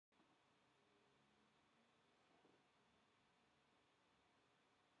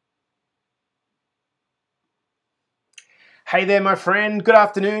Hey there, my friend. Good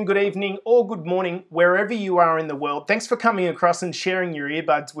afternoon, good evening, or good morning, wherever you are in the world. Thanks for coming across and sharing your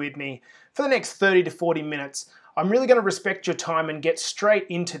earbuds with me for the next 30 to 40 minutes. I'm really going to respect your time and get straight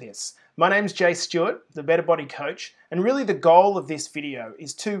into this. My name's Jay Stewart, the Better Body Coach, and really the goal of this video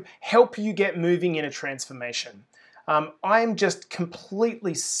is to help you get moving in a transformation. I'm just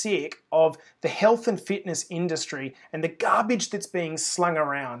completely sick of the health and fitness industry and the garbage that's being slung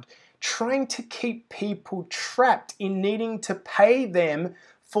around, trying to keep people trapped in needing to pay them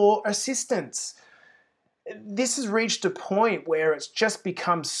for assistance. This has reached a point where it's just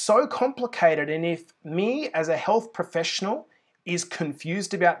become so complicated, and if me as a health professional is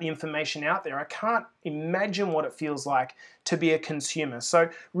confused about the information out there, I can't imagine what it feels like to be a consumer. So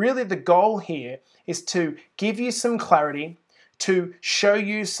really the goal here is to give you some clarity, to show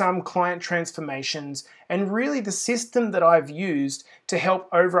you some client transformations, and really the system that I've used to help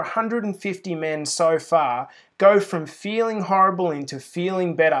over 150 men so far go from feeling horrible into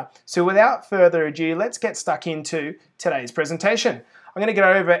feeling better. So without further ado, let's get stuck into today's presentation. I'm going to get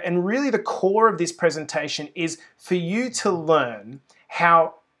over, and really the core of this presentation is for you to learn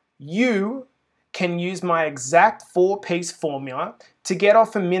how you can use my exact 4-piece formula to get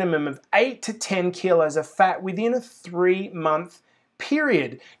off a minimum of 8 to 10 kilos of fat within a 3-month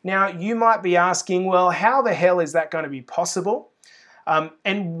period. Now, you might be asking, well, how the hell is that going to be possible?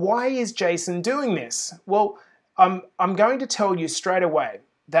 And why is Jason doing this? Well, I'm going to tell you straight away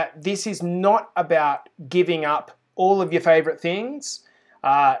that this is not about giving up all of your favorite things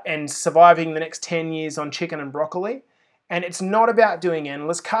and surviving the next 10 years on chicken and broccoli. And it's not about doing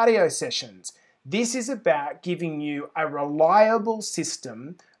endless cardio sessions. This is about giving you a reliable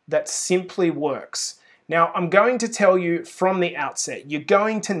system that simply works. Now, I'm going to tell you from the outset, you're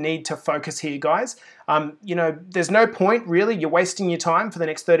going to need to focus here, guys. There's no point, really, you're wasting your time for the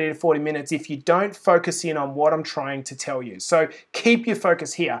next 30 to 40 minutes if you don't focus in on what I'm trying to tell you. So keep your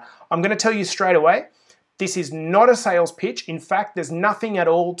focus here. I'm going to tell you straight away, this is not a sales pitch. In fact, there's nothing at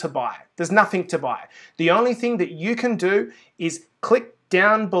all to buy. There's nothing to buy. The only thing that you can do is click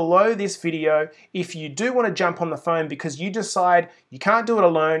down below this video if you do want to jump on the phone because you decide you can't do it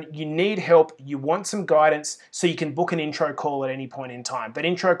alone, you need help, you want some guidance, so you can book an intro call at any point in time. That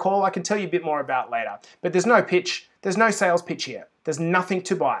intro call I can tell you a bit more about later. But there's no pitch, there's no sales pitch here. There's nothing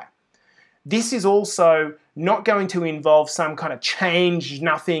to buy. This is also not going to involve some kind of change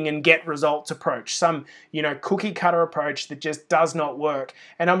nothing and get results approach, some cookie cutter approach that just does not work.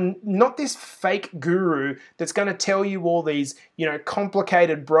 And I'm not this fake guru that's going to tell you all these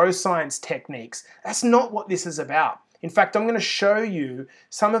complicated bro science techniques. That's not what this is about. In fact, I'm going to show you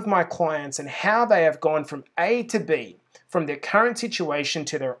some of my clients and how they have gone from A to B, from their current situation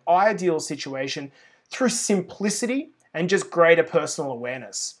to their ideal situation through simplicity and just greater personal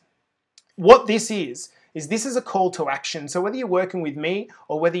awareness. What this is this is a call to action. So whether you're working with me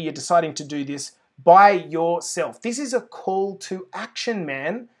or whether you're deciding to do this by yourself, this is a call to action,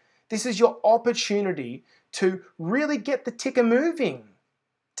 man. This is your opportunity to really get the ticker moving,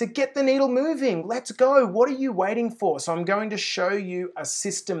 to get the needle moving. Let's go. What are you waiting for? So I'm going to show you a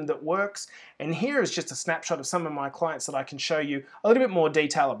system that works. And here is just a snapshot of some of my clients that I can show you a little bit more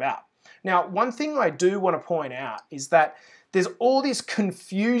detail about. Now, one thing I do want to point out is that there's all this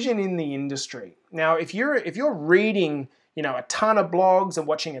confusion in the industry. Now, if you're reading, a ton of blogs and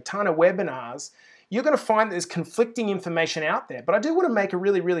watching a ton of webinars, you're going to find that there's conflicting information out there. But I do want to make a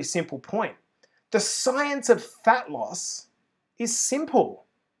really, really simple point. The science of fat loss is simple.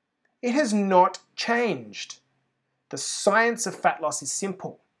 It has not changed. The science of fat loss is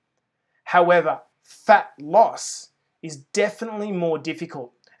simple. However, fat loss is definitely more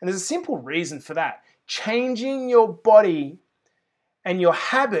difficult. And there's a simple reason for that. Changing your body and your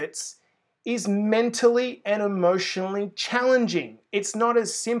habits is mentally and emotionally challenging. It's not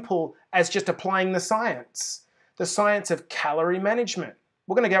as simple as just applying the science of calorie management.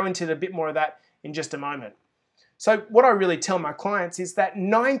 We're going to go into a bit more of that in just a moment. So what I really tell my clients is that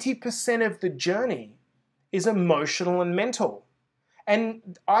 90% of the journey is emotional and mental.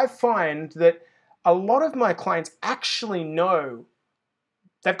 And I find that a lot of my clients actually know.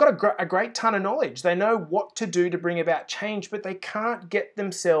 They've got a great ton of knowledge. They know what to do to bring about change, but they can't get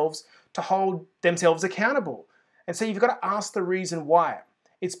themselves to hold themselves accountable. And so you've got to ask the reason why.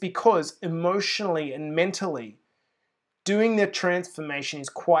 It's because emotionally and mentally, doing the transformation is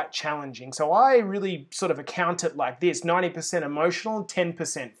quite challenging. So I really sort of account it like this, 90% emotional and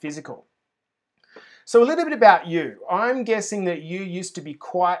 10% physical. So a little bit about you. I'm guessing that you used to be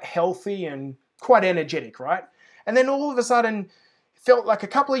quite healthy and quite energetic, right? And then all of a sudden, felt like a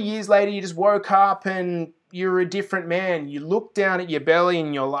couple of years later, you just woke up and you're a different man. You look down at your belly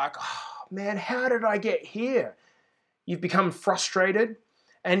and you're like, oh man, how did I get here? you've become frustrated,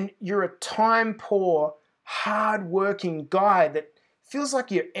 and you're a time-poor, hard-working guy that feels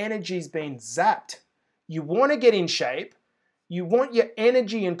like your energy's been zapped. You want to get in shape, you want your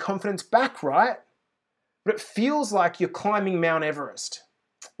energy and confidence back, right? But it feels like you're climbing Mount Everest.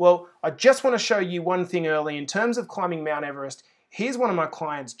 Well, I just want to show you one thing early. In terms of climbing Mount Everest, here's one of my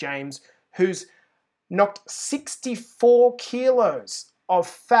clients, James, who's knocked 64 kilos of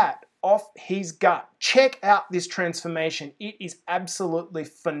fat off his gut. Check out this transformation. It is absolutely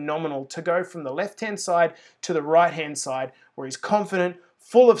phenomenal to go from the left-hand side to the right-hand side where he's confident,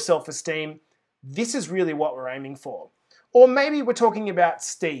 full of self-esteem. This is really what we're aiming for. Or maybe we're talking about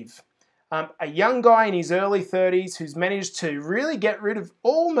Steve, a young guy in his early 30s who's managed to really get rid of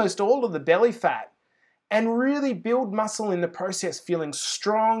almost all of the belly fat and really build muscle in the process, feeling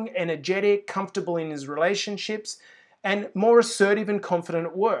strong, energetic, comfortable in his relationships, and more assertive and confident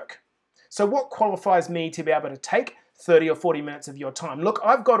at work. So what qualifies me to be able to take 30 or 40 minutes of your time? Look,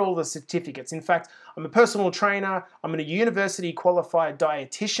 I've got all the certificates. In fact, I'm a personal trainer, I'm a university qualified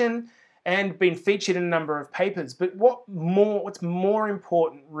dietitian, and been featured in a number of papers. But what's more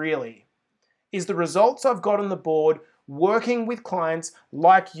important really is the results I've got on the board working with clients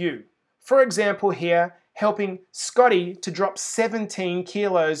like you. For example here, helping Scotty to drop 17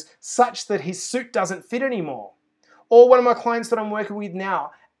 kilos such that his suit doesn't fit anymore. Or one of my clients that I'm working with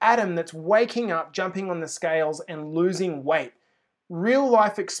now, Adam, that's waking up, jumping on the scales and losing weight. Real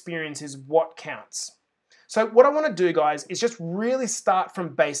life experience is what counts. So what I want to do, guys, is just really start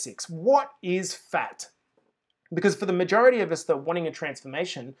from basics. What is fat? Because for the majority of us that are wanting a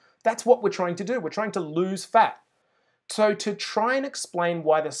transformation, that's what we're trying to do. We're trying to lose fat. So to try and explain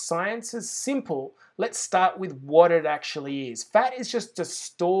why the science is simple, let's start with what it actually is. Fat is just a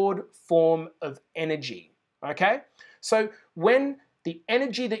stored form of energy, okay? So when the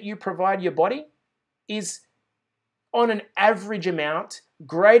energy that you provide your body is on an average amount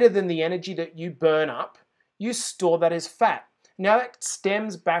greater than the energy that you burn up, you store that as fat. Now that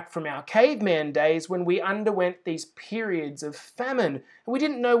stems back from our caveman days when we underwent these periods of famine and we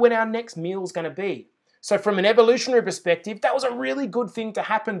didn't know when our next meal was going to be. So from an evolutionary perspective, that was a really good thing to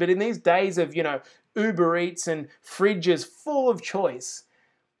happen. But in these days of, Uber Eats and fridges full of choice,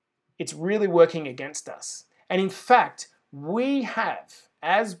 it's really working against us. And in fact, we have,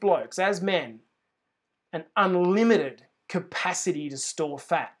 as blokes, as men, an unlimited capacity to store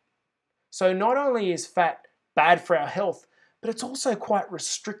fat. So not only is fat bad for our health, but it's also quite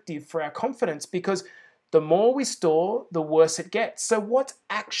restrictive for our confidence because the more we store, the worse it gets. So what's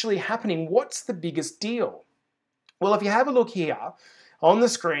actually happening? What's the biggest deal? Well, if you have a look here on the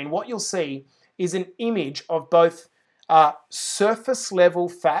screen, what you'll see is an image of both surface level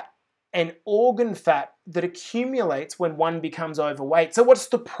fat and organ fat that accumulates when one becomes overweight. So what's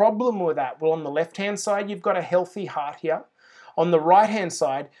the problem with that? Well, on the left-hand side, you've got a healthy heart here. On the right-hand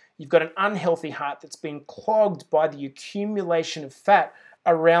side, you've got an unhealthy heart that's been clogged by the accumulation of fat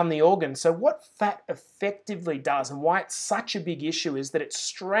around the organ. So what fat effectively does and why it's such a big issue is that it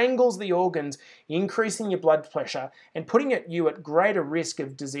strangles the organs, increasing your blood pressure and putting you at greater risk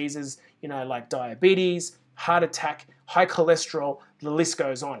of diseases, like diabetes, heart attack, high cholesterol, the list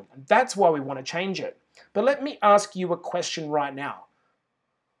goes on. And that's why we want to change it. But let me ask you a question right now.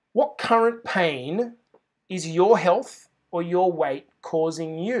 What current pain is your health or your weight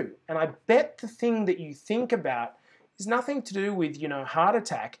causing you? And I bet the thing that you think about is nothing to do with, heart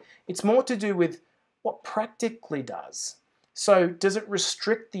attack. It's more to do with what practically does. So does it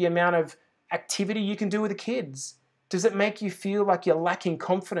restrict the amount of activity you can do with the kids? Does it make you feel like you're lacking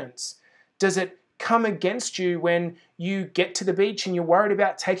confidence? Does it come against you when you get to the beach and you're worried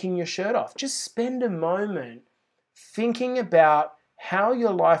about taking your shirt off? Just spend a moment thinking about how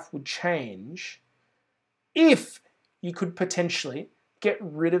your life would change if you could potentially get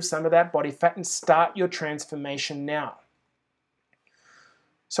rid of some of that body fat and start your transformation now.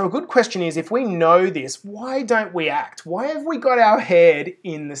 So a good question is, if we know this, why don't we act? Why have we got our head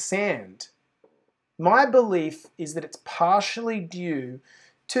in the sand? My belief is that it's partially due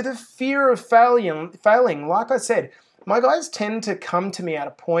to the fear of failing. Like I said, my guys tend to come to me at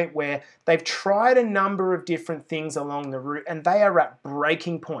a point where they've tried a number of different things along the route and they are at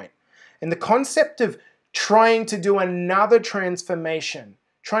breaking point. And the concept of trying to do another transformation,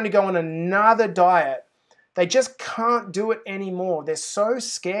 trying to go on another diet, they just can't do it anymore. They're so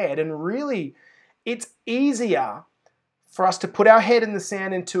scared, and really, it's easier for us to put our head in the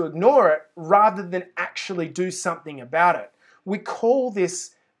sand and to ignore it rather than actually do something about it. We call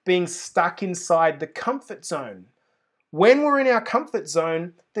this being stuck inside the comfort zone. When we're in our comfort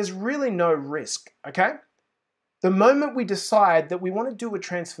zone, there's really no risk, okay? The moment we decide that we want to do a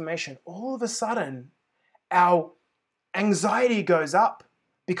transformation, all of a sudden, our Anxiety goes up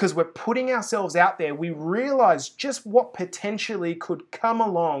because we're putting ourselves out there. We realize just what potentially could come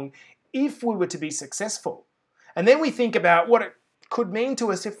along if we were to be successful. And then we think about what it could mean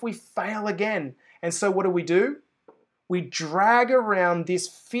to us if we fail again. And so what do? We drag around this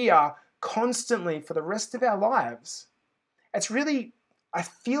fear constantly for the rest of our lives. It's really, I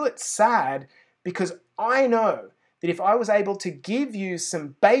feel it's sad because I know that if I was able to give you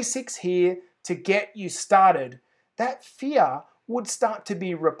some basics here to get you started, that fear would start to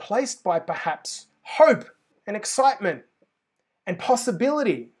be replaced by perhaps hope and excitement and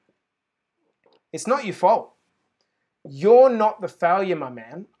possibility. It's not your fault. You're not the failure, my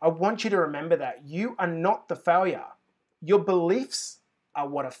man. I want you to remember that. You are not the failure. Your beliefs are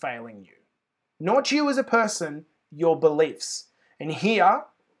what are failing you. Not you as a person, your beliefs. And here,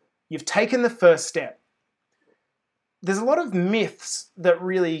 you've taken the first step. There's a lot of myths that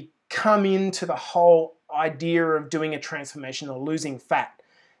really come into the whole idea of doing a transformation or losing fat.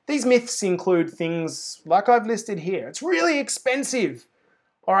 These myths include things like I've listed here. It's really expensive,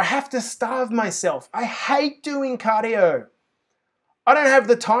 or I have to starve myself. I hate doing cardio. I don't have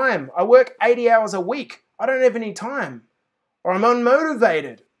the time. I work 80 hours a week. I don't have any time. Or I'm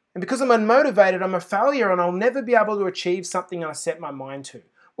unmotivated. And because I'm unmotivated, I'm a failure and I'll never be able to achieve something I set my mind to.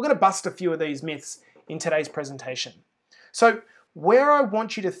 We're going to bust a few of these myths in today's presentation. So where I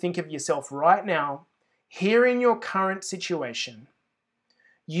want you to think of yourself right now, here in your current situation,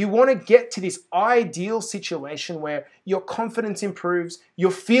 you want to get to this ideal situation where your confidence improves,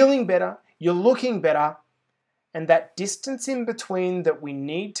 you're feeling better, you're looking better, and that distance in between that we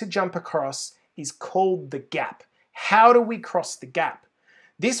need to jump across is called the gap. How do we cross the gap?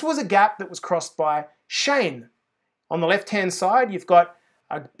 This was a gap that was crossed by Shane. On the left-hand side, you've got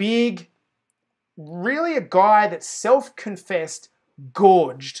a big, really a guy that's self-confessed,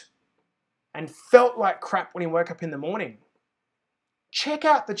 gorged, and felt like crap when he woke up in the morning. Check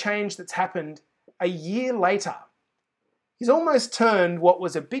out the change that's happened a year later. He's almost turned what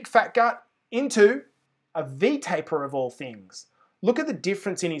was a big fat gut into a V-taper of all things. Look at the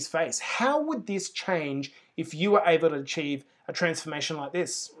difference in his face. How would this change if you were able to achieve a transformation like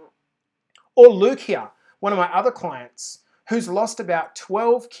this? Or Luke here, one of my other clients, who's lost about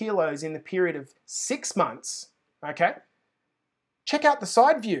 12 kilos in the period of 6 months, okay? Check out the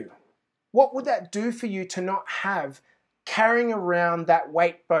side view. What would that do for you to not have carrying around that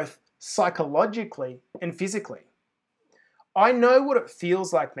weight both psychologically and physically? I know what it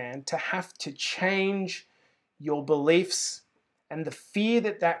feels like, man, to have to change your beliefs and the fear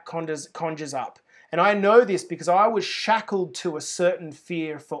that conjures up. And I know this because I was shackled to a certain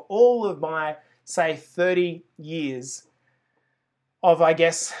fear for all of my, say, 30 years of, I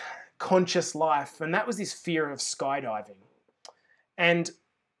guess, conscious life. And that was this fear of skydiving. And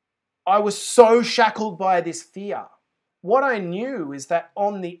I was so shackled by this fear. What I knew is that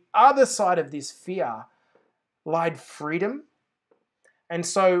on the other side of this fear lied freedom. And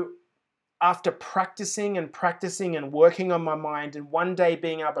so after practicing and working on my mind and one day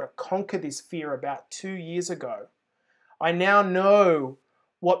being able to conquer this fear about 2 years ago, I now know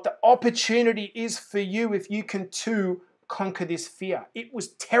what the opportunity is for you if you can too conquer this fear. It was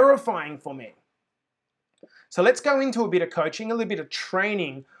terrifying for me. So let's go into a bit of coaching, a little bit of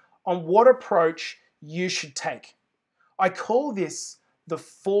training on what approach you should take. I call this the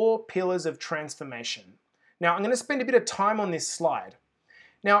 4 pillars of transformation. Now, I'm going to spend a bit of time on this slide.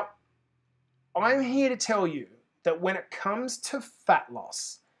 Now, I'm here to tell you that when it comes to fat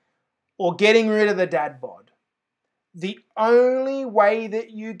loss or getting rid of the dad bod, the only way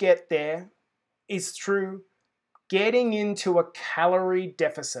that you get there is through getting into a calorie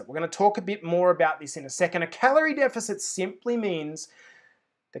deficit. We're going to talk a bit more about this in a second. A calorie deficit simply means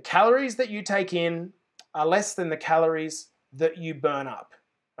the calories that you take in are less than the calories that you burn up,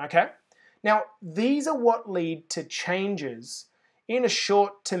 okay? Now, these are what lead to changes in a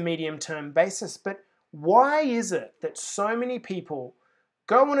short to medium term basis, but why is it that so many people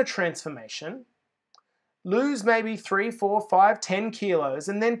go on a transformation, lose maybe 3, 4, 5, 10 kilos,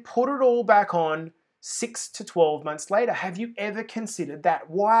 and then put it all back on 6 to 12 months later? Have you ever considered that?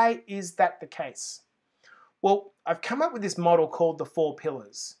 Why is that the case? Well, I've come up with this model called the 4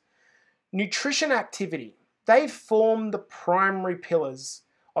 pillars. Nutrition, activity, they form the primary pillars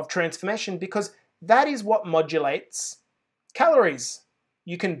of transformation because that is what modulates calories.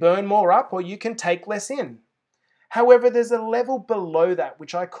 You can burn more up or you can take less in. However, there's a level below that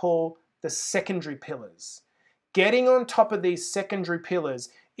which I call the secondary pillars. Getting on top of these secondary pillars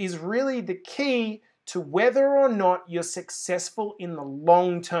is really the key to whether or not you're successful in the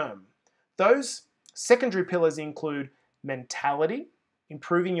long term. Those secondary pillars include mentality,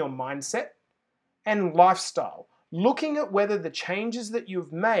 improving your mindset, and lifestyle. looking at whether the changes that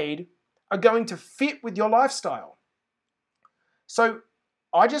you've made are going to fit with your lifestyle. So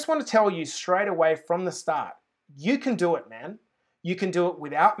I just want to tell you straight away from the start, you can do it, man. You can do it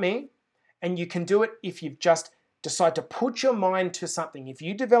without me, and you can do it if you just decide to put your mind to something. If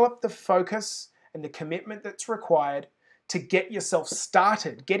you develop the focus and the commitment that's required to get yourself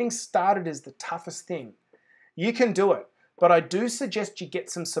started. Getting started is the toughest thing. You can do it, but I do suggest you get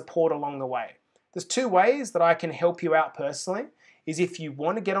some support along the way. There's two ways that I can help you out personally. Is if you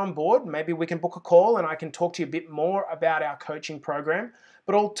want to get on board, maybe we can book a call and I can talk to you a bit more about our coaching program.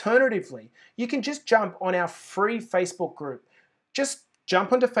 But alternatively, you can just jump on our free Facebook group. Just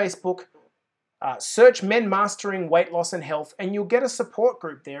jump onto Facebook, search Men Mastering Weight Loss and Health, and you'll get a support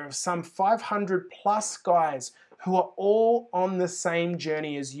group there of some 500 plus guys who are all on the same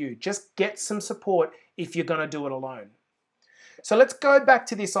journey as you. Just get some support if you're going to do it alone. So let's go back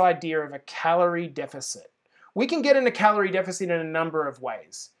to this idea of a calorie deficit. We can get in a calorie deficit in a number of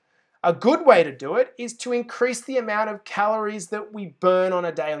ways. A good way to do it is to increase the amount of calories that we burn on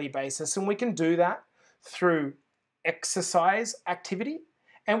a daily basis, and we can do that through exercise activity,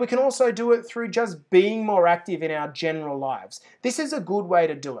 and we can also do it through just being more active in our general lives. This is a good way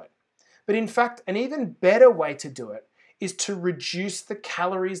to do it. But in fact, an even better way to do it is to reduce the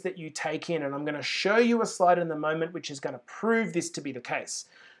calories that you take in, and I'm going to show you a slide in a moment which is going to prove this to be the case.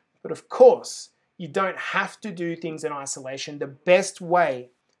 But of course, you don't have to do things in isolation. The best way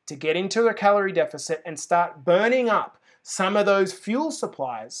to get into a calorie deficit and start burning up some of those fuel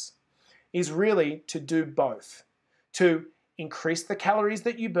supplies is really to do both. To increase the calories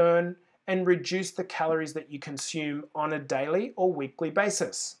that you burn and reduce the calories that you consume on a daily or weekly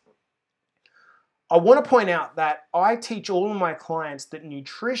basis. I want to point out that I teach all of my clients that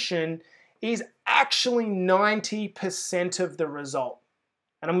nutrition is actually 90% of the result.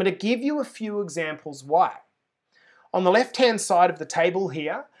 And I'm going to give you a few examples why. On the left-hand side of the table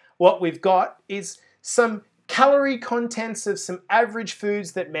here, what we've got is some calorie contents of some average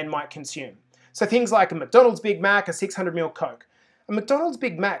foods that men might consume. So things like a McDonald's Big Mac, a 600ml Coke. A McDonald's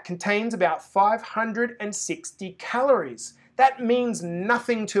Big Mac contains about 560 calories. That means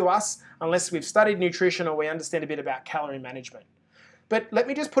nothing to us unless we've studied nutrition or we understand a bit about calorie management. But let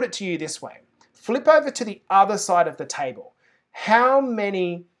me just put it to you this way. Flip over to the other side of the table. How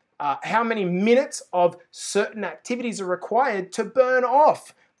many minutes of certain activities are required to burn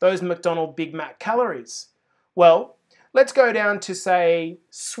off those McDonald's Big Mac calories? Well, let's go down to, say,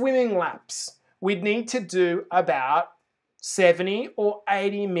 swimming laps. We'd need to do about 70 or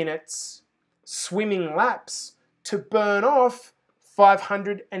 80 minutes swimming laps to burn off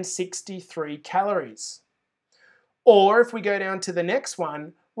 563 calories. Or if we go down to the next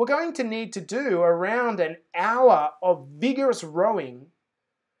one, we're going to need to do around an hour of vigorous rowing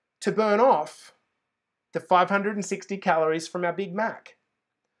to burn off the 560 calories from our Big Mac.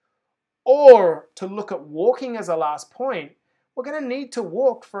 Or to look at walking as a last point, we're going to need to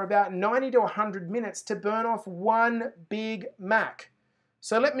walk for about 90 to 100 minutes to burn off one Big Mac.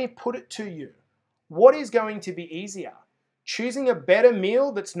 So let me put it to you. What is going to be easier? Choosing a better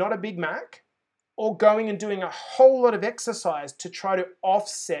meal that's not a Big Mac, or going and doing a whole lot of exercise to try to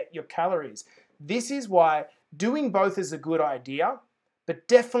offset your calories? This is why doing both is a good idea, but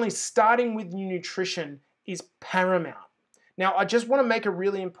definitely starting with nutrition is paramount. Now, I just want to make a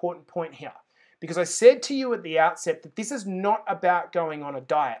really important point here, because I said to you at the outset that this is not about going on a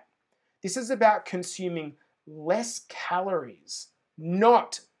diet. This is about consuming less calories,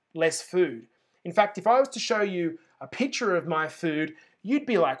 not less food. In fact, if I was to show you a picture of my food, you'd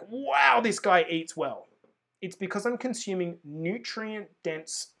be like, wow, this guy eats well. It's because I'm consuming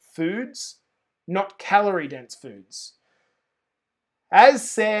nutrient-dense foods, not calorie-dense foods. As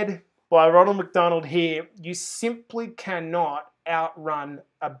said by Ronald McDonald here, you simply cannot outrun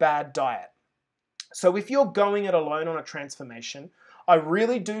a bad diet. So if you're going it alone on a transformation, I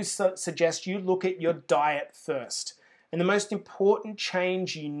really do suggest you look at your diet first. And the most important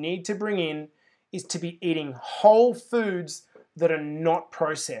change you need to bring in is to be eating whole foods that are not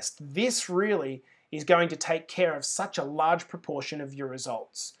processed. This really is going to take care of such a large proportion of your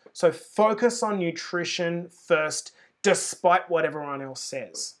results. So focus on nutrition first, despite what everyone else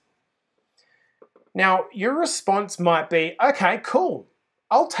says. Now, your response might be, okay, cool.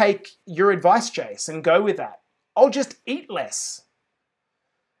 I'll take your advice, Jace, and go with that. I'll just eat less.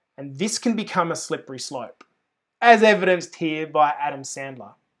 And this can become a slippery slope, as evidenced here by Adam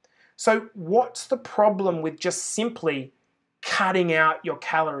Sandler. So what's the problem with just simply cutting out your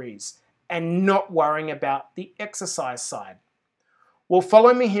calories and not worrying about the exercise side? Well,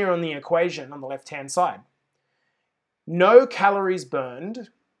 follow me here on the equation on the left-hand side. No calories burned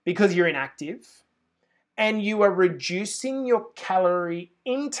because you're inactive, and you are reducing your calorie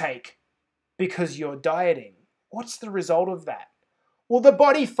intake because you're dieting. What's the result of that? Well, the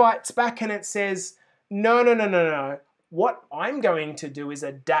body fights back and it says, no, no, no, no, no. What I'm going to do is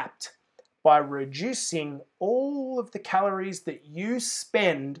adapt by reducing all of the calories that you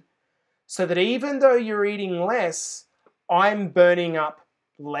spend so that even though you're eating less, I'm burning up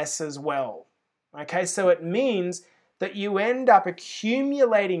less as well. Okay, so it means that you end up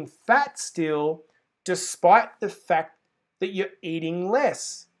accumulating fat still despite the fact that you're eating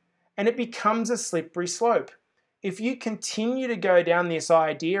less. And it becomes a slippery slope. If you continue to go down this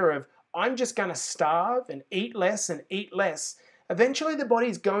idea of, I'm just going to starve and eat less, eventually the body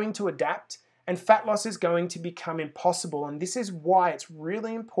is going to adapt and fat loss is going to become impossible. And this is why it's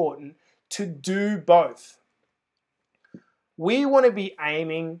really important to do both. We want to be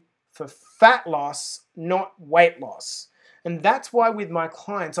aiming for fat loss, not weight loss. And that's why with my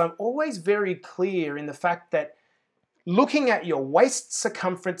clients, I'm always very clear in the fact that looking at your waist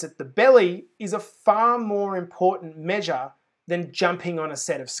circumference at the belly is a far more important measure than jumping on a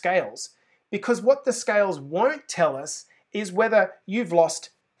set of scales. Because what the scales won't tell us is whether you've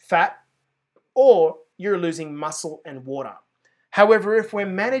lost fat or you're losing muscle and water. However, if we're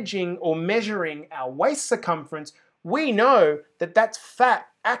managing or measuring our waist circumference, we know that that's fat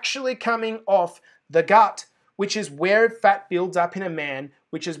actually coming off the gut, which is where fat builds up in a man,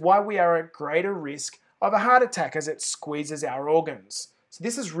 which is why we are at greater risk of a heart attack as it squeezes our organs. So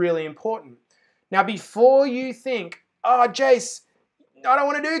this is really important. Now, before you think, oh, Jace, I don't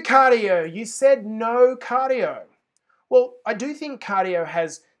want to do cardio. You said no cardio. Well, I do think cardio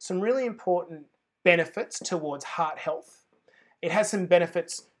has some really important benefits towards heart health. It has some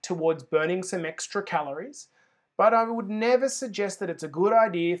benefits towards burning some extra calories, but I would never suggest that it's a good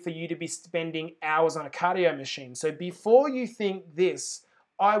idea for you to be spending hours on a cardio machine. So before you think this,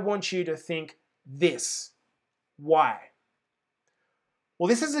 I want you to think this. Why? Well,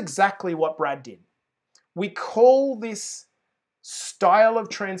 this is exactly what Brad did. We call this style of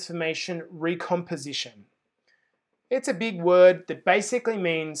transformation recomposition. It's a big word that basically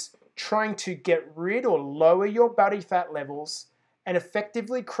means trying to get rid or lower your body fat levels and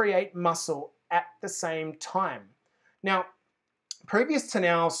effectively create muscle at the same time. Now, previous to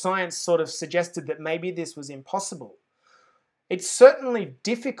now, science sort of suggested that maybe this was impossible. It's certainly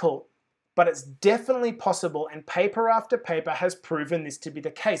difficult, but it's definitely possible, and paper after paper has proven this to be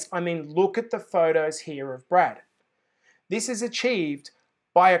the case. I mean, look at the photos here of Brad. This is achieved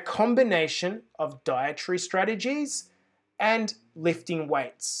by a combination of dietary strategies and lifting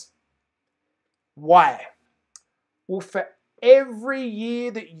weights. Why? Well, for every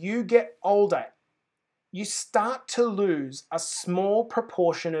year that you get older, you start to lose a small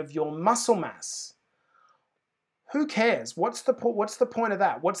proportion of your muscle mass. Who cares? What's the point of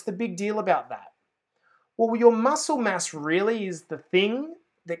that? What's the big deal about that? Well, your muscle mass really is the thing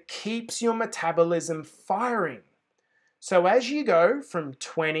that keeps your metabolism firing. So as you go from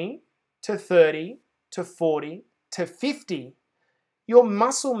 20 to 30 to 40 to 50, your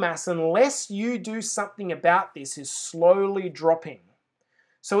muscle mass, unless you do something about this, is slowly dropping.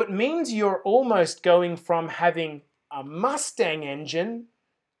 So it means you're almost going from having a Mustang engine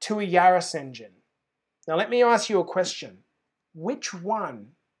to a Yaris engine. Now let me ask you a question. Which one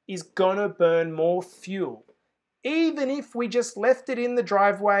is gonna burn more fuel? Even if we just left it in the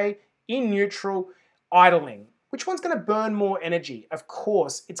driveway, in neutral, idling. Which one's gonna burn more energy? Of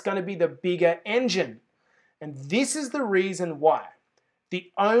course, it's gonna be the bigger engine. And this is the reason why.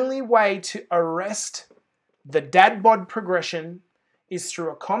 The only way to arrest the dad bod progression is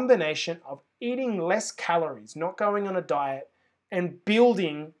through a combination of eating less calories, not going on a diet, and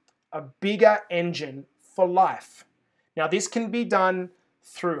building a bigger engine for life. Now, this can be done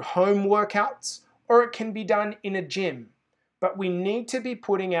through home workouts or it can be done in a gym, but we need to be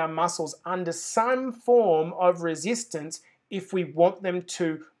putting our muscles under some form of resistance if we want them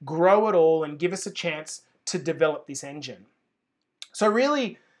to grow at all and give us a chance to develop this engine. So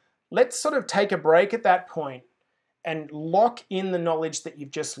really, let's sort of take a break at that point and lock in the knowledge that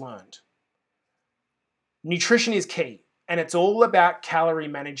you've just learned. Nutrition is key, and it's all about calorie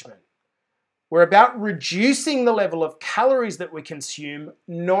management. We're about reducing the level of calories that we consume,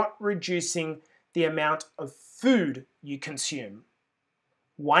 not reducing the amount of food you consume.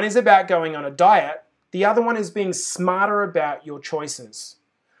 One is about going on a diet, the other one is being smarter about your choices.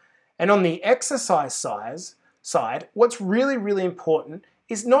 And on the exercise side, what's really, really important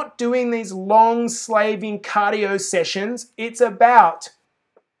is not doing these long slaving cardio sessions. It's about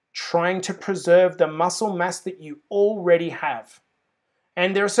trying to preserve the muscle mass that you already have.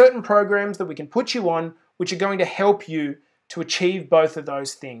 And there are certain programs that we can put you on which are going to help you to achieve both of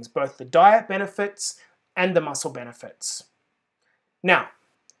those things, both the diet benefits and the muscle benefits. Now,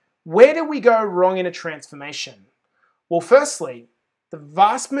 where do we go wrong in a transformation? Well, firstly, the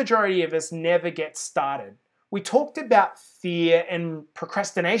vast majority of us never get started. We talked about fear and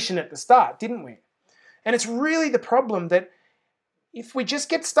procrastination at the start, didn't we? And it's really the problem that if we just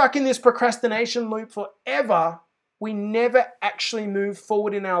get stuck in this procrastination loop forever, we never actually move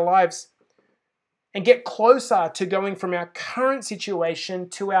forward in our lives and get closer to going from our current situation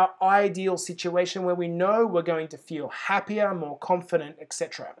to our ideal situation where we know we're going to feel happier, more confident,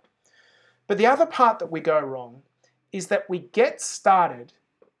 etc. But the other part that we go wrong is that we get started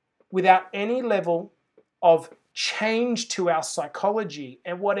without any level of change to our psychology,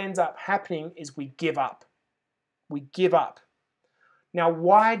 and what ends up happening is we give up. We give up. Now,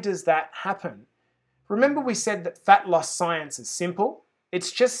 why does that happen? Remember we said that fat loss science is simple?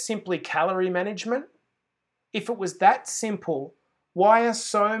 It's just simply calorie management. If it was that simple, why are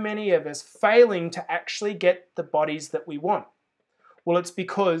so many of us failing to actually get the bodies that we want? Well, it's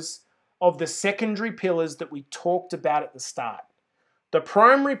because of the secondary pillars that we talked about at the start. The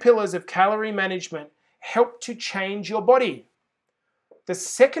primary pillars of calorie management help to change your body. The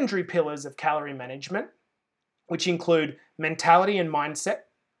secondary pillars of calorie management, which include mentality and mindset,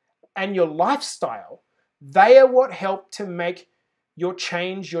 and your lifestyle, they are what help to make your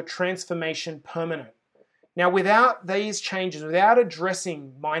change, your transformation permanent. Now, without these changes, without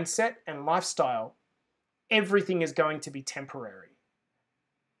addressing mindset and lifestyle, everything is going to be temporary.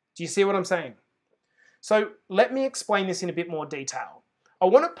 Do you see what I'm saying? So let me explain this in a bit more detail. I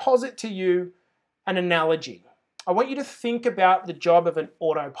want to posit to you an analogy. I want you to think about the job of an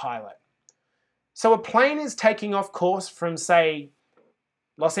autopilot. So a plane is taking off course from, say,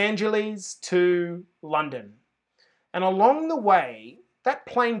 Los Angeles to London. And along the way, that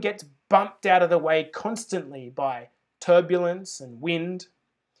plane gets bumped out of the way constantly by turbulence and wind.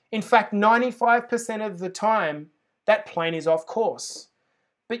 In fact, 95% of the time, that plane is off course.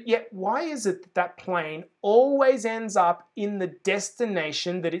 But yet, why is it that that plane always ends up in the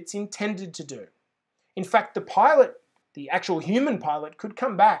destination that it's intended to do? In fact, the pilot, the actual human pilot, could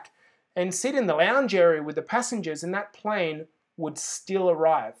come back and sit in the lounge area with the passengers, and that plane would still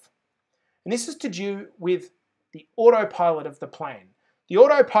arrive. And this is to do with the autopilot of the plane. The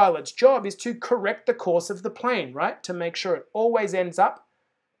autopilot's job is to correct the course of the plane, right? To make sure it always ends up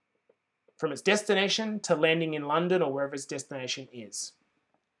from its destination to landing in London or wherever its destination is.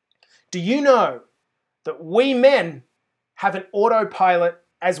 Do you know that we men have an autopilot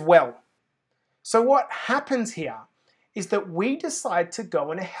as well? So what happens here is that we decide to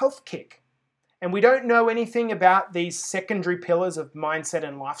go on a health kick. And we don't know anything about these secondary pillars of mindset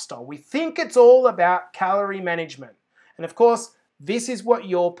and lifestyle. We think it's all about calorie management. And of course, this is what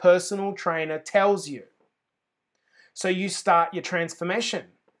your personal trainer tells you. So you start your transformation.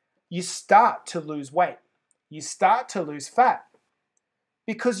 You start to lose weight. You start to lose fat.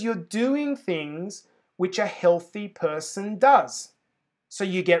 Because you're doing things which a healthy person does. So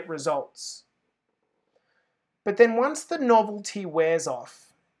you get results. But then once the novelty wears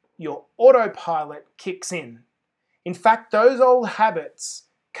off, your autopilot kicks in. In fact, those old habits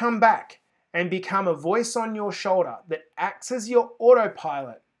come back and become a voice on your shoulder that acts as your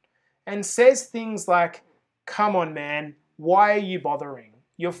autopilot and says things like, "Come on, man, why are you bothering?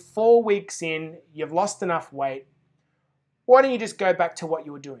 You're 4 weeks in, you've lost enough weight. Why don't you just go back to what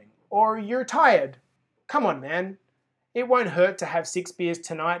you were doing? Or you're tired. Come on, man. It won't hurt to have 6 beers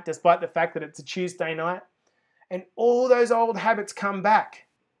tonight, despite the fact that it's a Tuesday night." And all those old habits come back.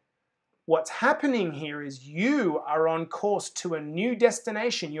 What's happening here is you are on course to a new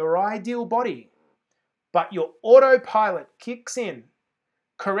destination, your ideal body. But your autopilot kicks in,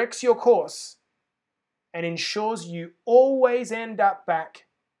 corrects your course, and ensures you always end up back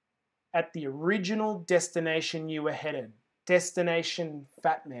at the original destination you were headed. Destination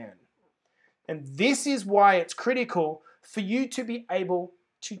fat man. And this is why it's critical for you to be able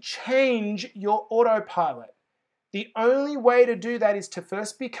to change your autopilot. The only way to do that is to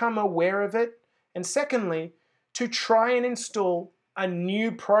first become aware of it, and secondly, to try and install a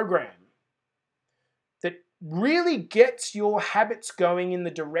new program that really gets your habits going in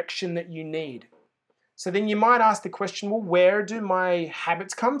the direction that you need. So then you might ask the question, well, where do my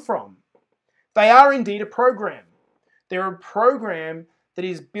habits come from? They are indeed a program. They're a program that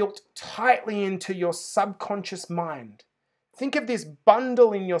is built tightly into your subconscious mind. Think of this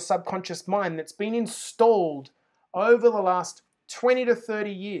bundle in your subconscious mind that's been installed over the last 20 to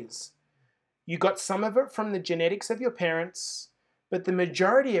 30 years. You got some of it from the genetics of your parents, but the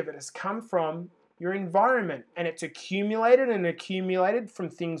majority of it has come from your environment, and it's accumulated from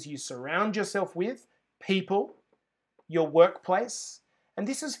things you surround yourself with, people, your workplace, and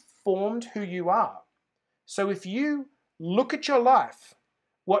this has formed who you are. So if you look at your life,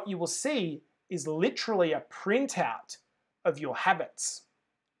 what you will see is literally a printout of your habits.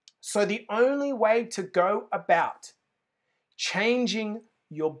 So the only way to go about changing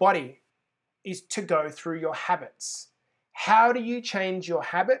your body is to go through your habits. How do you change your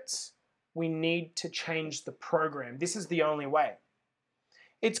habits? We need to change the program. This is the only way.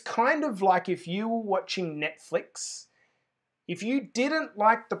 It's kind of like if you were watching Netflix. If you didn't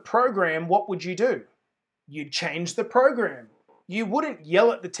like the program, what would you do? You'd change the program. You wouldn't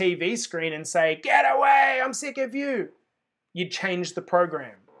yell at the TV screen and say, "Get away, I'm sick of you." You'd change the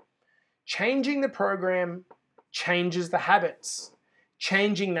program. Changing the program changes the habits.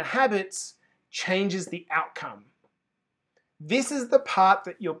 Changing the habits changes the outcome. This is the part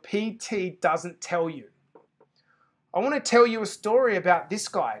that your PT doesn't tell you. I want to tell you a story about this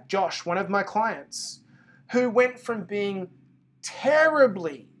guy, Josh, one of my clients, who went from being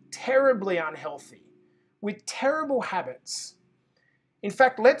terribly, terribly unhealthy with terrible habits. In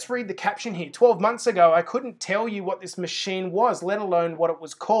fact, let's read the caption here. 12 months ago, I couldn't tell you what this machine was, let alone what it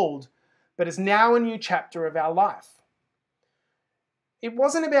was called, but it's now a new chapter of our life. It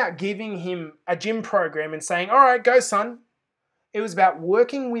wasn't about giving him a gym program and saying, "All right, go son." It was about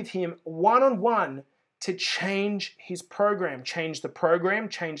working with him one-on-one to change his program, change the program,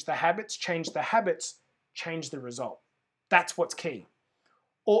 change the habits, change the result. That's what's key.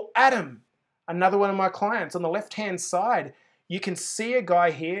 Or Adam, another one of my clients, on the left-hand side, you can see a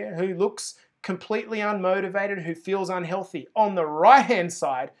guy here who looks completely unmotivated, who feels unhealthy. On the right-hand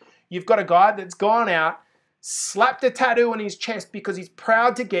side, you've got a guy that's gone out, slapped a tattoo on his chest because he's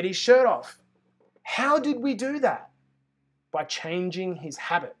proud to get his shirt off. How did we do that? By changing his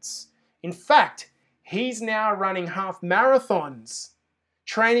habits. In fact, he's now running half marathons,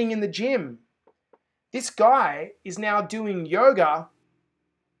 training in the gym. This guy is now doing yoga,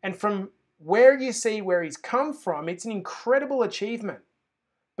 and from where you see where he's come from, it's an incredible achievement.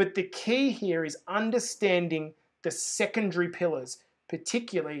 But the key here is understanding the secondary pillars,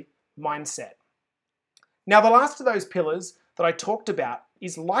 particularly mindset. Now, the last of those pillars that I talked about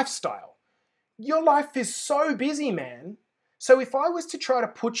is lifestyle. Your life is so busy, man. So if I was to try to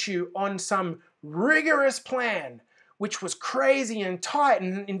put you on some rigorous plan, which was crazy and tight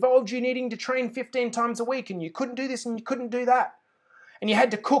and involved you needing to train 15 times a week, and you couldn't do this and you couldn't do that, and you had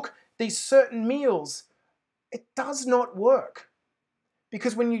to cook these certain meals, it does not work.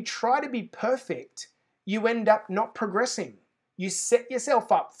 Because when you try to be perfect, you end up not progressing. You set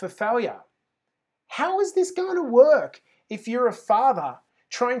yourself up for failure. How is this going to work if you're a father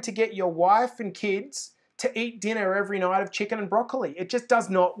trying to get your wife and kids to eat dinner every night of chicken and broccoli? It just does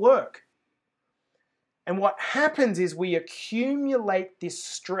not work. And what happens is we accumulate this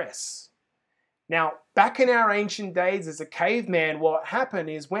stress. Now, back in our ancient days as a caveman, what happened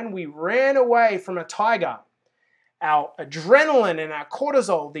is when we ran away from a tiger, our adrenaline and our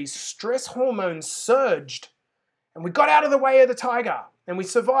cortisol, these stress hormones surged, and we got out of the way of the tiger and we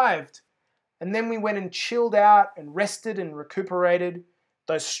survived. And then we went and chilled out and rested and recuperated.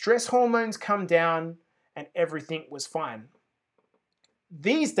 Those stress hormones come down and everything was fine.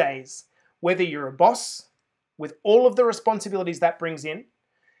 These days, whether you're a boss with all of the responsibilities that brings in,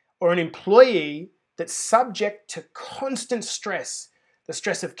 or an employee that's subject to constant stress, the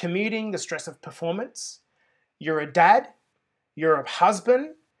stress of commuting, the stress of performance, you're a dad, you're a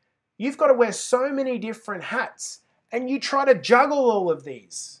husband, you've got to wear so many different hats, and you try to juggle all of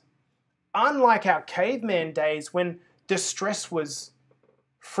these. Unlike our caveman days when the stress was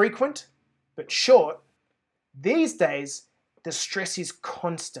frequent but short, these days the stress is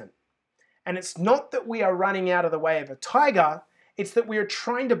constant. And it's not that we are running out of the way of a tiger, it's that we are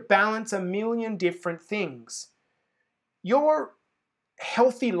trying to balance a million different things. Your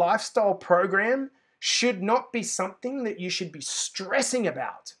healthy lifestyle program should not be something that you should be stressing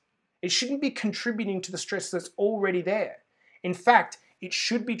about. It shouldn't be contributing to the stress that's already there. In fact, it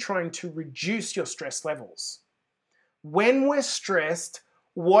should be trying to reduce your stress levels. When we're stressed,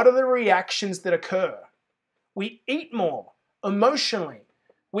 what are the reactions that occur? We eat more emotionally.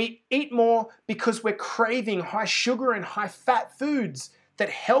 We eat more because we're craving high sugar and high fat foods that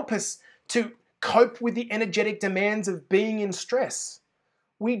help us to cope with the energetic demands of being in stress.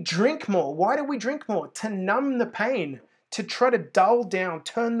 We drink more. Why do we drink more? To numb the pain, to try to dull down,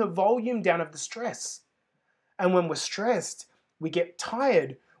 turn the volume down of the stress. And when we're stressed, we get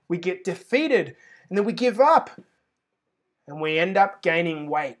tired, we get defeated, and then we give up. And we end up gaining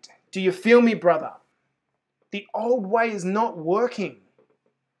weight. Do you feel me, brother? The old way is not working.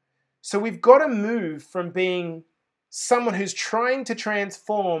 So we've got to move from being someone who's trying to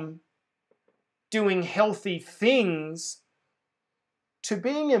transform, doing healthy things, to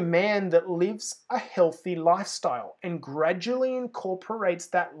being a man that lives a healthy lifestyle and gradually incorporates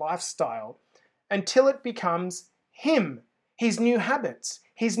that lifestyle until it becomes him, his new habits,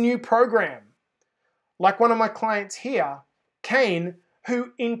 his new program. Like one of my clients here, Kane,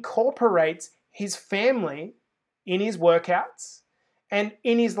 who incorporates his family in his workouts and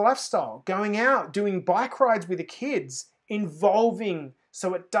in his lifestyle, going out, doing bike rides with the kids, involving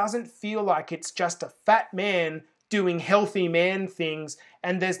so it doesn't feel like it's just a fat man doing healthy man things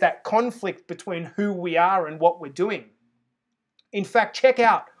and there's that conflict between who we are and what we're doing. In fact, check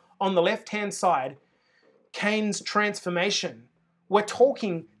out on the left-hand side, Kane's transformation. We're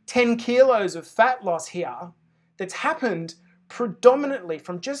talking 10 kilos of fat loss here that's happened predominantly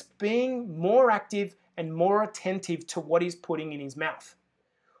from just being more active and more attentive to what he's putting in his mouth.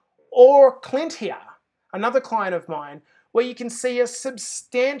 Or Clint here, another client of mine, where you can see a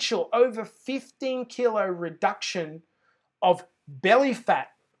substantial over 15 kilo reduction of belly fat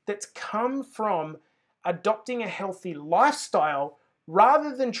that's come from adopting a healthy lifestyle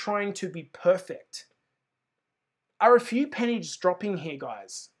rather than trying to be perfect. Are a few pennies dropping here,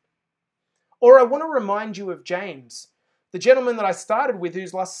 guys? Or I want to remind you of James, the gentleman that I started with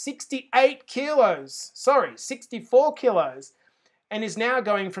who's lost 64 kilos, and is now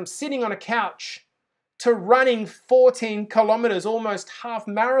going from sitting on a couch to running 14 kilometers, almost half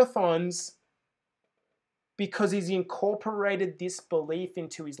marathons, because he's incorporated this belief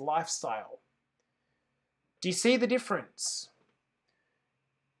into his lifestyle. Do you see the difference?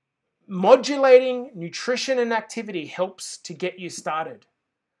 Modulating nutrition and activity helps to get you started.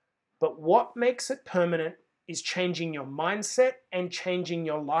 But what makes it permanent is changing your mindset and changing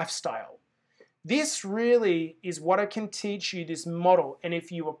your lifestyle. This really is what I can teach you, this model. And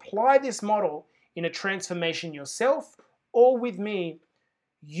if you apply this model in a transformation yourself or with me,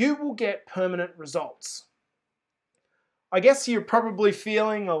 you will get permanent results. I guess you're probably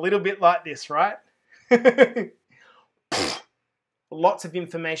feeling a little bit like this, right? Lots of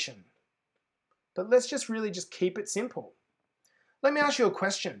information. But let's just keep it simple. Let me ask you a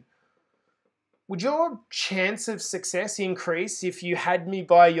question. Would your chance of success increase if you had me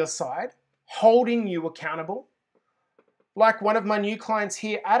by your side, holding you accountable? Like one of my new clients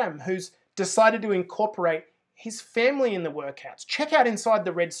here, Adam, who's decided to incorporate his family in the workouts. Check out inside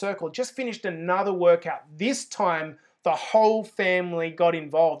the red circle, just finished another workout. This time, the whole family got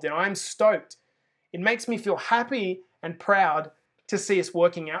involved, and I'm stoked. It makes me feel happy and proud to see us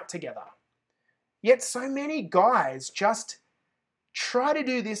working out together. Yet so many guys just try to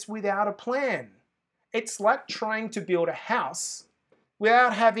do this without a plan. It's like trying to build a house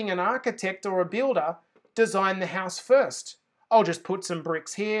without having an architect or a builder design the house first. I'll just put some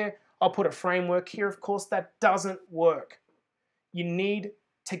bricks here, I'll put a framework here. Of course, that doesn't work. You need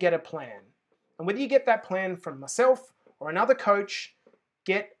to get a plan. And whether you get that plan from myself or another coach,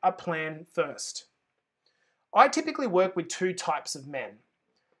 get a plan first. I typically work with two types of men.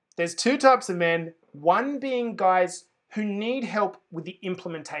 There's two types of men, one being guys who need help with the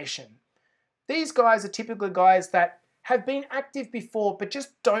implementation. These guys are typically guys that have been active before but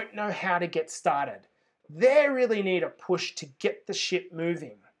just don't know how to get started. They really need a push to get the ship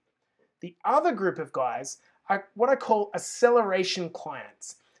moving. The other group of guys are what I call acceleration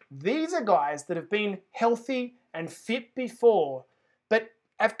clients. These are guys that have been healthy and fit before but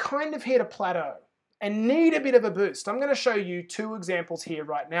have kind of hit a plateau and need a bit of a boost. I'm going to show you two examples here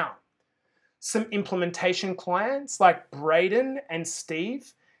right now. Some implementation clients like Braden and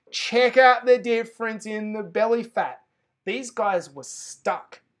Steve. Check out the difference in the belly fat. These guys were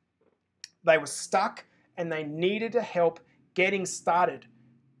stuck. They were stuck and they needed help getting started,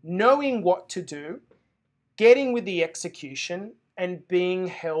 knowing what to do, getting with the execution, and being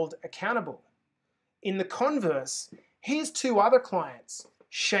held accountable. In the converse, here's two other clients,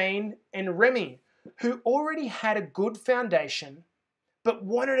 Shane and Remy, who already had a good foundation but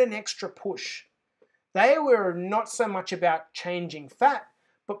wanted an extra push. They were not so much about changing fat,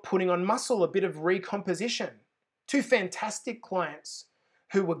 but putting on muscle, a bit of recomposition. Two fantastic clients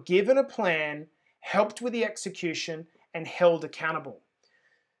who were given a plan, helped with the execution, and held accountable.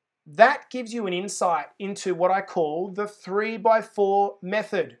 That gives you an insight into what I call the 3x4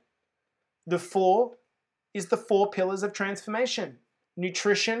 method. The 4 is the 4 pillars of transformation: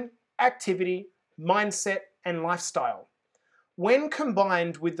 nutrition, activity, mindset, and lifestyle. When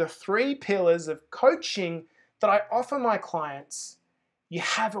combined with the 3 pillars of coaching that I offer my clients, you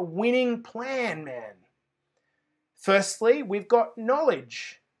have a winning plan, man. Firstly, we've got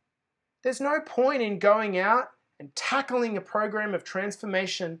knowledge. There's no point in going out and tackling a program of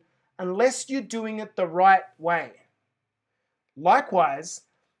transformation unless you're doing it the right way. Likewise,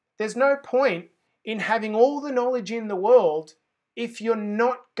 there's no point in having all the knowledge in the world if you're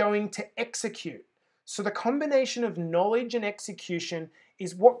not going to execute. So the combination of knowledge and execution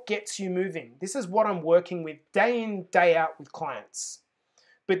is what gets you moving. This is what I'm working with day in, day out with clients.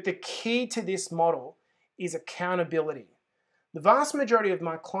 But the key to this model is accountability. The vast majority of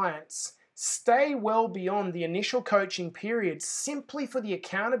my clients stay well beyond the initial coaching period simply for the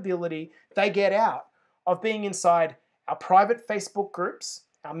accountability they get out of being inside our private Facebook groups,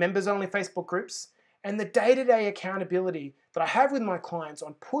 our members-only Facebook groups, and the day-to-day accountability that I have with my clients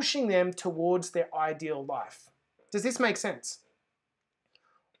on pushing them towards their ideal life. Does this make sense?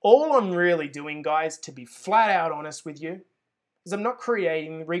 All I'm really doing, guys, to be flat out honest with you, is I'm not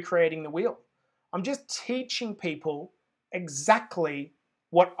recreating the wheel. I'm just teaching people exactly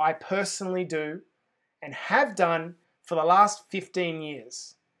what I personally do and have done for the last 15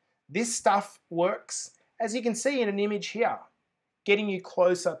 years. This stuff works, as you can see in an image here, getting you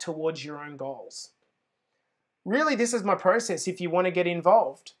closer towards your own goals. Really, this is my process if you want to get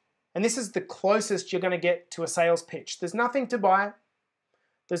involved. And this is the closest you're going to get to a sales pitch. There's nothing to buy.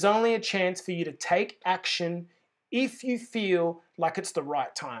 There's only a chance for you to take action if you feel like it's the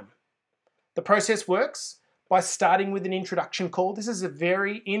right time. The process works by starting with an introduction call. This is a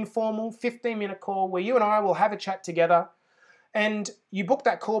very informal 15-minute call where you and I will have a chat together, and you book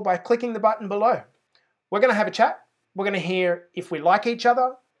that call by clicking the button below. We're going to have a chat. We're going to hear if we like each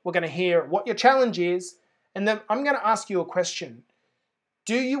other. We're going to hear what your challenge is, and then I'm going to ask you a question.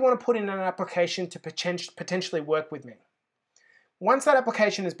 Do you want to put in an application to potentially work with me? Once that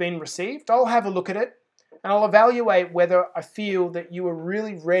application has been received, I'll have a look at it and I'll evaluate whether I feel that you are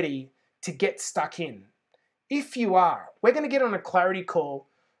really ready to get stuck in. If you are, we're going to get on a clarity call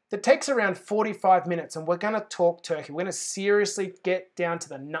that takes around 45 minutes and we're going to talk turkey. We're going to seriously get down to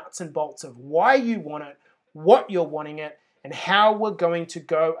the nuts and bolts of why you want it, what you're wanting it, and how we're going to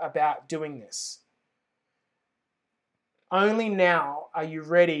go about doing this. Only now are you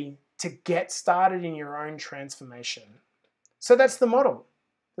ready to get started in your own transformation. So that's the model.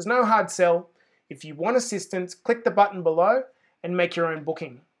 There's no hard sell. If you want assistance, click the button below and make your own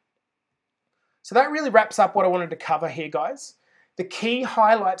booking. So that really wraps up what I wanted to cover here, guys. The key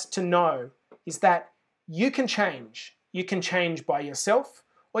highlights to know is that you can change. You can change by yourself,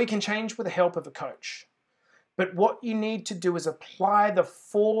 or you can change with the help of a coach. But what you need to do is apply the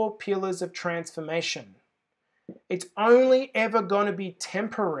 4 pillars of transformation. It's only ever going to be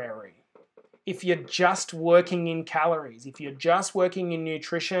temporary if you're just working in calories, if you're just working in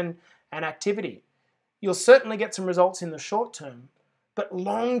nutrition and activity. You'll certainly get some results in the short term, but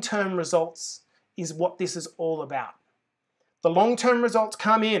long-term results is what this is all about. The long-term results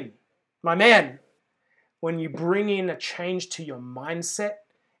come in, my man, when you bring in a change to your mindset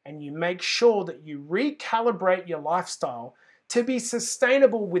and you make sure that you recalibrate your lifestyle to be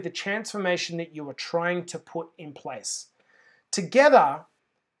sustainable with the transformation that you are trying to put in place. Together,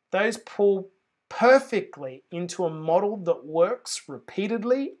 those pull perfectly into a model that works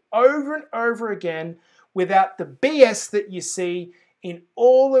repeatedly over and over again without the BS that you see in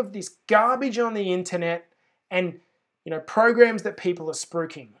all of this garbage on the internet and programs that people are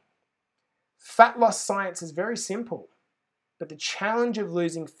spruiking. Fat loss science is very simple, but the challenge of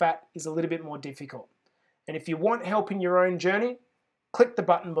losing fat is a little bit more difficult. And if you want help in your own journey, click the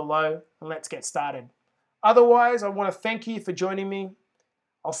button below and let's get started. Otherwise, I want to thank you for joining me.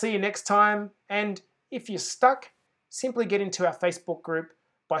 I'll see you next time. And if you're stuck, simply get into our Facebook group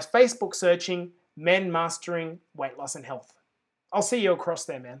by Facebook searching Men Mastering Weight Loss and Health. I'll see you across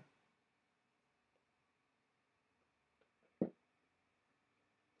there, man.